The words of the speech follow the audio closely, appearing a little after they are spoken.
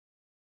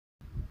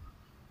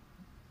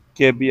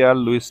KBr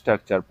Lewis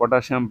structure,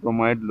 potassium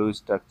bromide Lewis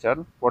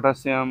structure.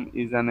 Potassium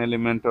is an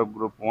element of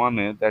group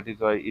 1a, that is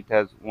why it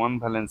has one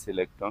valence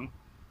electron.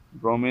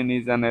 Bromine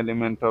is an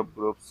element of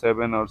group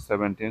 7 or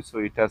 17, so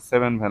it has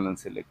 7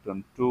 valence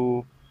electron,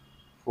 2,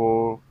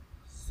 4,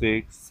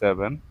 6,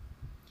 7.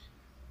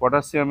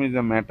 Potassium is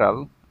a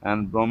metal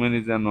and bromine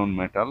is a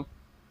non-metal.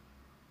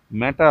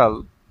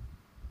 Metal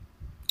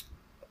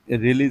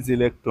release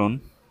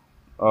electron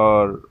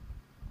or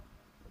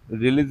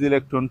release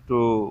electron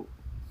to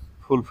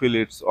fulfill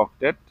its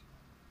octet.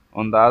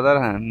 On the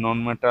other hand,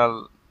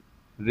 non-metal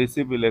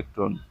receive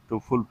electron to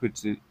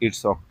fulfill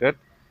its octet.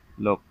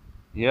 Look,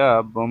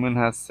 here bromine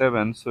has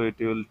 7, so it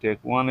will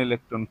take 1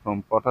 electron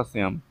from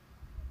potassium.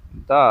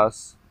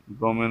 Thus,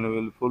 bromine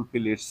will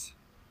fulfill its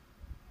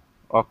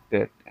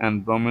octet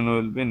and bromine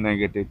will be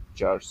negative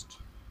charged.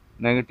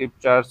 Negative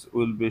charge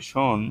will be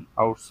shown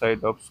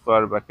outside of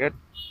square bracket.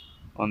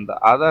 On the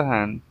other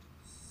hand,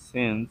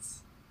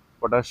 since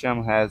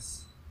potassium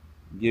has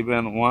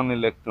given 1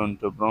 electron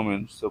to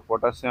bromine, so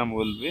potassium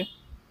will be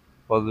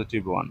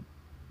positive 1.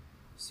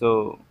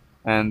 So,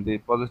 and the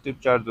positive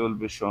charge will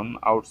be shown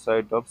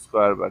outside of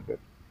square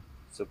bracket.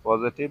 So,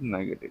 positive,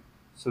 negative.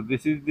 So,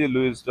 this is the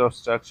Lewis dot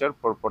structure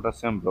for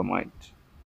potassium bromide.